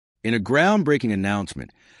In a groundbreaking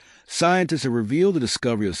announcement, scientists have revealed the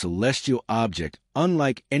discovery of a celestial object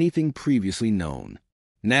unlike anything previously known.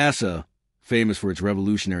 NASA, famous for its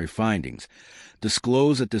revolutionary findings,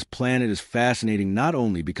 disclosed that this planet is fascinating not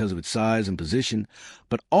only because of its size and position,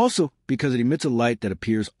 but also because it emits a light that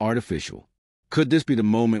appears artificial. Could this be the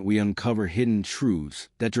moment we uncover hidden truths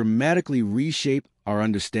that dramatically reshape our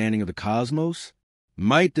understanding of the cosmos?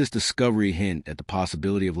 Might this discovery hint at the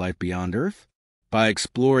possibility of life beyond Earth? By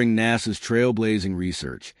exploring NASA's trailblazing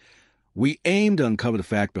research, we aim to uncover the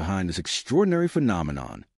fact behind this extraordinary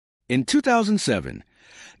phenomenon. In 2007,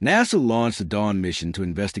 NASA launched the Dawn mission to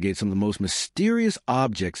investigate some of the most mysterious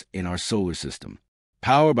objects in our solar system.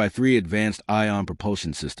 Powered by 3 advanced ion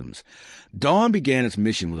propulsion systems, Dawn began its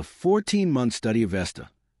mission with a 14-month study of Vesta,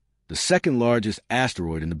 the second largest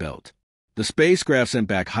asteroid in the belt. The spacecraft sent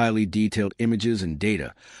back highly detailed images and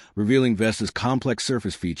data, revealing Vesta's complex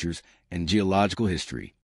surface features and geological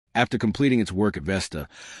history. After completing its work at Vesta,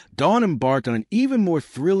 Dawn embarked on an even more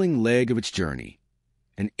thrilling leg of its journey,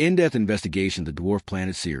 an in-depth investigation of the dwarf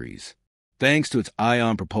planet Ceres. Thanks to its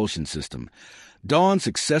ion propulsion system, Dawn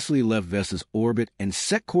successfully left Vesta's orbit and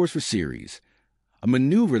set course for Ceres, a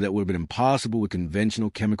maneuver that would have been impossible with conventional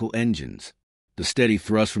chemical engines. The steady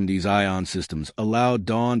thrust from these ion systems allowed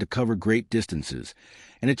Dawn to cover great distances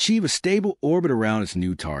and achieve a stable orbit around its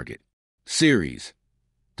new target. Ceres,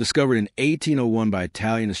 discovered in 1801 by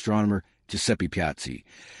Italian astronomer Giuseppe Piazzi,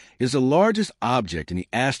 is the largest object in the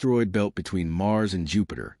asteroid belt between Mars and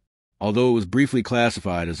Jupiter. Although it was briefly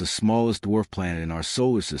classified as the smallest dwarf planet in our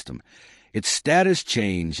solar system, its status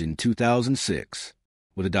changed in 2006.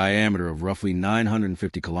 With a diameter of roughly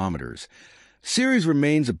 950 kilometers, Ceres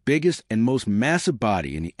remains the biggest and most massive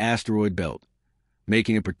body in the asteroid belt,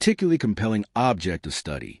 making it a particularly compelling object of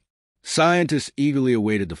study. Scientists eagerly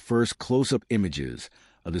awaited the first close-up images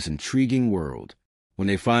of this intriguing world. When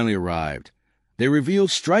they finally arrived, they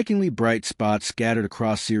revealed strikingly bright spots scattered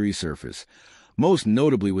across Ceres' surface, most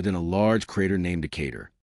notably within a large crater named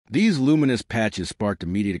Decatur. These luminous patches sparked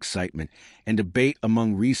immediate excitement and debate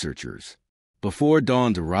among researchers. Before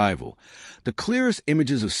Dawn's arrival, the clearest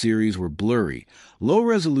images of Ceres were blurry,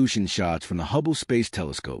 low-resolution shots from the Hubble Space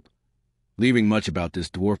Telescope, leaving much about this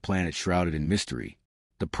dwarf planet shrouded in mystery.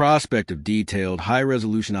 The prospect of detailed,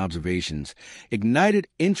 high-resolution observations ignited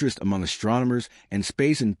interest among astronomers and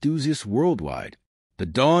space enthusiasts worldwide. The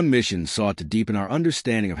Dawn mission sought to deepen our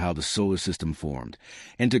understanding of how the solar system formed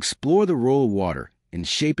and to explore the role of water in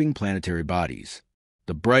shaping planetary bodies.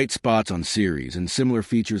 The bright spots on Ceres and similar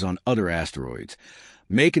features on other asteroids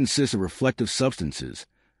may consist of reflective substances,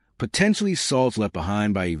 potentially salts left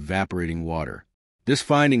behind by evaporating water. This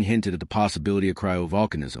finding hinted at the possibility of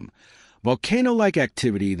cryovolcanism, volcano-like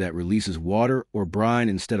activity that releases water or brine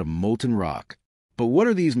instead of molten rock. But what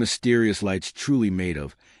are these mysterious lights truly made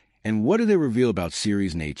of, and what do they reveal about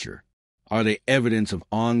Ceres' nature? Are they evidence of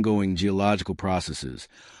ongoing geological processes,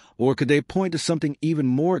 or could they point to something even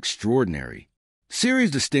more extraordinary?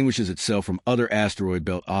 Ceres distinguishes itself from other asteroid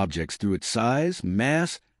belt objects through its size,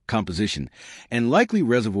 mass, composition, and likely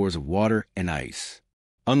reservoirs of water and ice.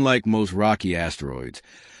 Unlike most rocky asteroids,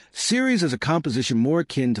 Ceres has a composition more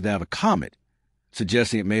akin to that of a comet,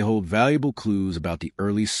 suggesting it may hold valuable clues about the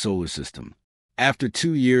early solar system. After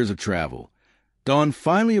 2 years of travel, Dawn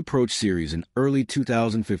finally approached Ceres in early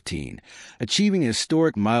 2015, achieving a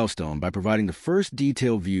historic milestone by providing the first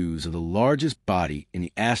detailed views of the largest body in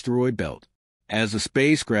the asteroid belt. As the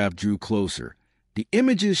spacecraft drew closer, the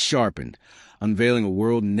images sharpened, unveiling a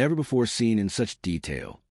world never before seen in such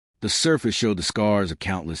detail. The surface showed the scars of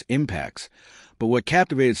countless impacts, but what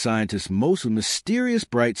captivated scientists most were mysterious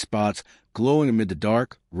bright spots glowing amid the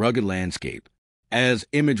dark, rugged landscape. As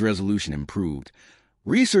image resolution improved,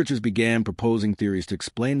 researchers began proposing theories to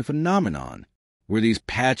explain the phenomenon. Were these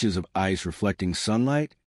patches of ice reflecting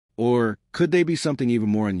sunlight, or could they be something even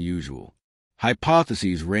more unusual?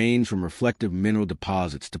 Hypotheses range from reflective mineral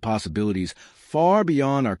deposits to possibilities far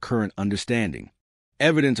beyond our current understanding.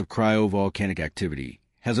 Evidence of cryovolcanic activity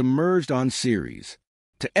has emerged on Ceres.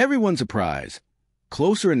 To everyone's surprise,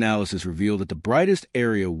 closer analysis revealed that the brightest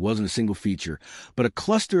area wasn't a single feature, but a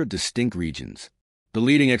cluster of distinct regions. The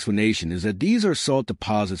leading explanation is that these are salt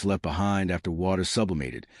deposits left behind after water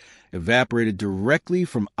sublimated, evaporated directly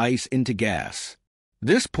from ice into gas.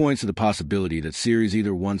 This points to the possibility that Ceres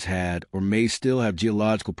either once had or may still have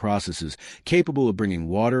geological processes capable of bringing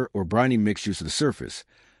water or briny mixtures to the surface,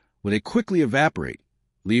 where they quickly evaporate,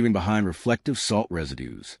 leaving behind reflective salt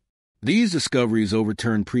residues. These discoveries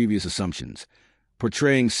overturn previous assumptions,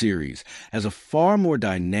 portraying Ceres as a far more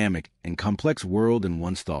dynamic and complex world than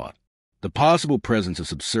once thought. The possible presence of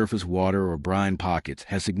subsurface water or brine pockets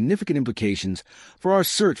has significant implications for our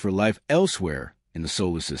search for life elsewhere in the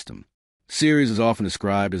solar system. Ceres is often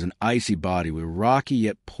described as an icy body with a rocky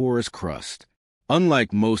yet porous crust.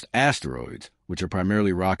 Unlike most asteroids, which are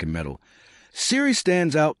primarily rock and metal, Ceres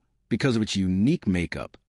stands out because of its unique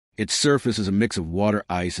makeup. Its surface is a mix of water,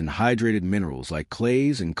 ice, and hydrated minerals like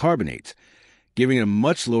clays and carbonates, giving it a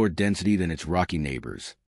much lower density than its rocky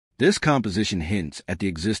neighbors. This composition hints at the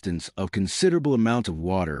existence of considerable amounts of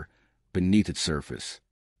water beneath its surface.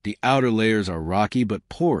 The outer layers are rocky but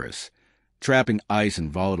porous, trapping ice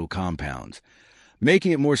and volatile compounds,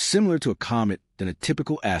 making it more similar to a comet than a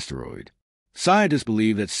typical asteroid. Scientists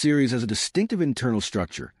believe that Ceres has a distinctive internal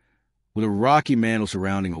structure, with a rocky mantle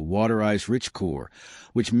surrounding a water ice-rich core,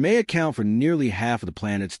 which may account for nearly half of the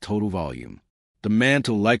planet's total volume. The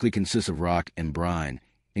mantle likely consists of rock and brine,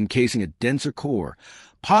 encasing a denser core,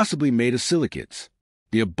 possibly made of silicates.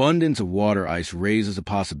 The abundance of water ice raises the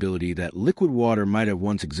possibility that liquid water might have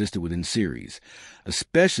once existed within Ceres,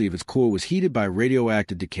 especially if its core was heated by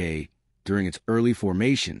radioactive decay during its early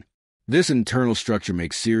formation. This internal structure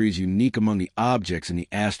makes Ceres unique among the objects in the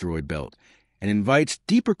asteroid belt and invites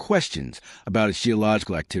deeper questions about its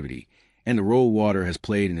geological activity and the role water has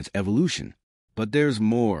played in its evolution. But there's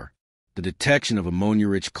more. The detection of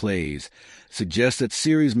ammonia-rich clays suggests that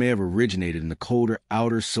Ceres may have originated in the colder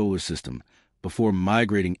outer solar system before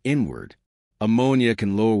migrating inward. Ammonia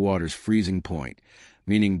can lower water's freezing point,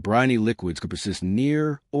 meaning briny liquids could persist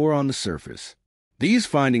near or on the surface. These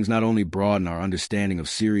findings not only broaden our understanding of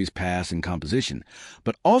Ceres' past and composition,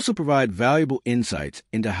 but also provide valuable insights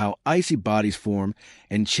into how icy bodies form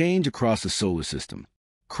and change across the solar system.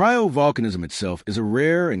 Cryovolcanism itself is a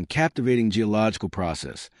rare and captivating geological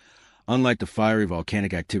process, unlike the fiery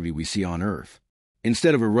volcanic activity we see on Earth.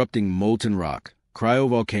 Instead of erupting molten rock,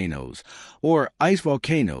 cryovolcanoes, or ice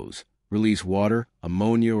volcanoes, release water,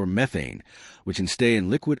 ammonia, or methane, which can stay in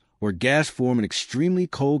liquid or gas form in extremely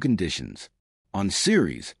cold conditions. On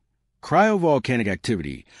Ceres, cryovolcanic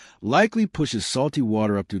activity likely pushes salty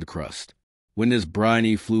water up through the crust. When this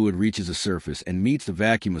briny fluid reaches the surface and meets the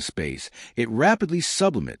vacuum of space, it rapidly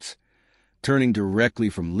sublimates, turning directly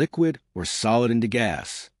from liquid or solid into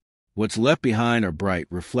gas. What's left behind are bright,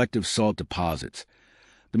 reflective salt deposits,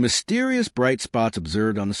 the mysterious bright spots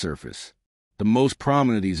observed on the surface. The most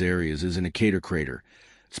prominent of these areas is in a crater,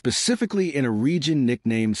 specifically in a region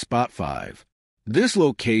nicknamed Spot 5. This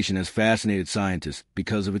location has fascinated scientists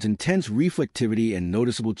because of its intense reflectivity and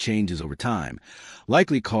noticeable changes over time,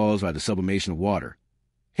 likely caused by the sublimation of water,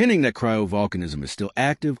 hinting that cryovolcanism is still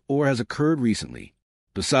active or has occurred recently.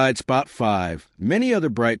 Besides Spot 5, many other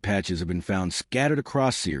bright patches have been found scattered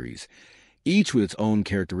across Ceres, each with its own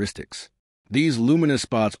characteristics. These luminous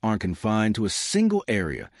spots aren't confined to a single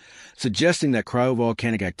area, suggesting that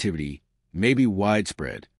cryovolcanic activity may be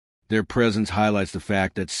widespread. Their presence highlights the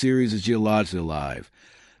fact that Ceres is geologically alive,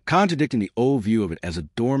 contradicting the old view of it as a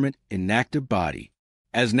dormant, inactive body.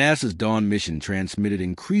 As NASA's Dawn mission transmitted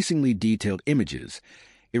increasingly detailed images,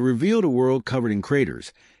 it revealed a world covered in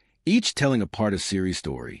craters, each telling a part of Ceres'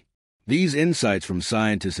 story. These insights from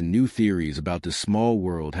scientists and new theories about this small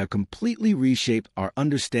world have completely reshaped our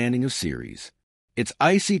understanding of Ceres. Its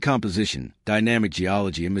icy composition, dynamic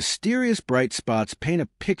geology, and mysterious bright spots paint a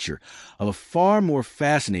picture of a far more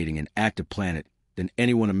fascinating and active planet than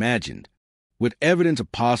anyone imagined. With evidence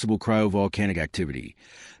of possible cryovolcanic activity,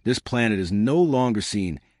 this planet is no longer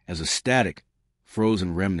seen as a static,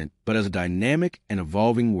 frozen remnant, but as a dynamic and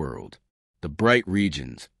evolving world. The bright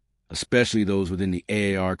regions, especially those within the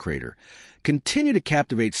AAR crater, continue to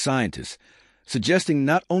captivate scientists, suggesting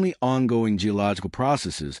not only ongoing geological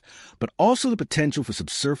processes, but also the potential for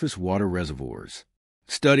subsurface water reservoirs.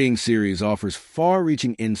 Studying Ceres offers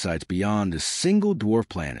far-reaching insights beyond this single dwarf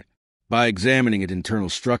planet. By examining its internal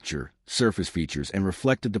structure, surface features, and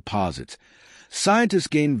reflective deposits, scientists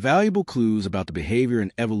gain valuable clues about the behavior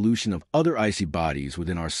and evolution of other icy bodies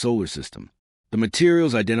within our solar system. The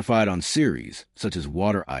materials identified on Ceres, such as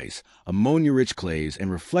water ice, ammonia-rich clays, and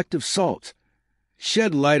reflective salts,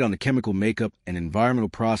 shed light on the chemical makeup and environmental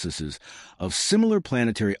processes of similar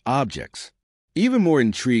planetary objects. Even more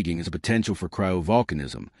intriguing is the potential for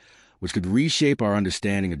cryovolcanism, which could reshape our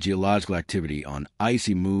understanding of geological activity on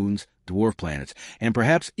icy moons, dwarf planets, and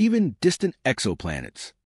perhaps even distant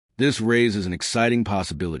exoplanets. This raises an exciting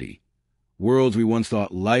possibility. Worlds we once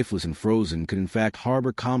thought lifeless and frozen could in fact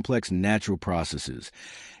harbor complex natural processes,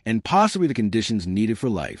 and possibly the conditions needed for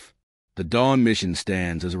life. The Dawn mission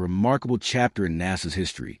stands as a remarkable chapter in NASA's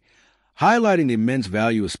history, highlighting the immense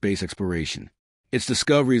value of space exploration. Its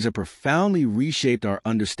discoveries have profoundly reshaped our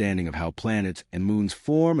understanding of how planets and moons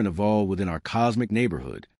form and evolve within our cosmic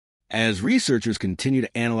neighborhood. As researchers continue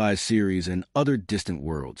to analyze Ceres and other distant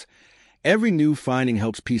worlds, every new finding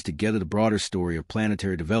helps piece together the broader story of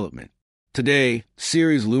planetary development. Today,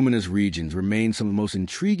 Ceres' luminous regions remain some of the most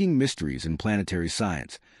intriguing mysteries in planetary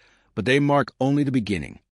science, but they mark only the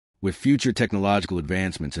beginning. With future technological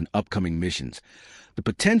advancements and upcoming missions, the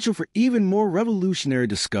potential for even more revolutionary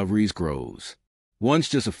discoveries grows. Once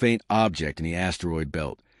just a faint object in the asteroid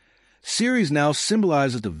belt, Ceres now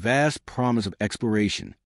symbolizes the vast promise of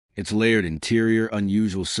exploration. Its layered interior,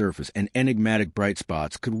 unusual surface, and enigmatic bright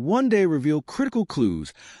spots could one day reveal critical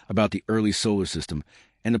clues about the early solar system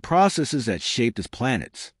and the processes that shaped its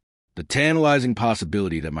planets. The tantalizing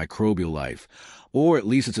possibility that microbial life, or at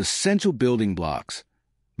least its essential building blocks,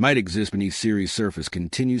 might exist beneath Ceres' surface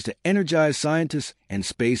continues to energize scientists and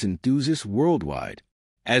space enthusiasts worldwide.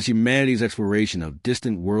 As humanity's exploration of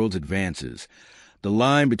distant worlds advances, the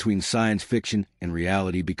line between science fiction and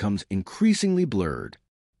reality becomes increasingly blurred.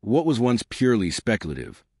 What was once purely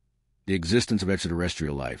speculative, the existence of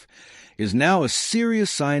extraterrestrial life, is now a serious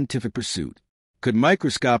scientific pursuit. Could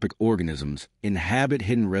microscopic organisms inhabit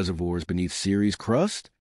hidden reservoirs beneath Ceres' crust?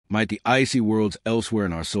 Might the icy worlds elsewhere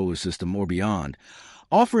in our solar system or beyond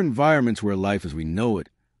offer environments where life as we know it,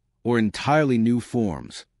 or entirely new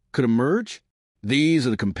forms, could emerge? These are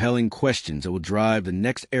the compelling questions that will drive the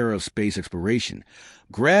next era of space exploration,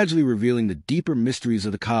 gradually revealing the deeper mysteries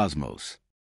of the cosmos.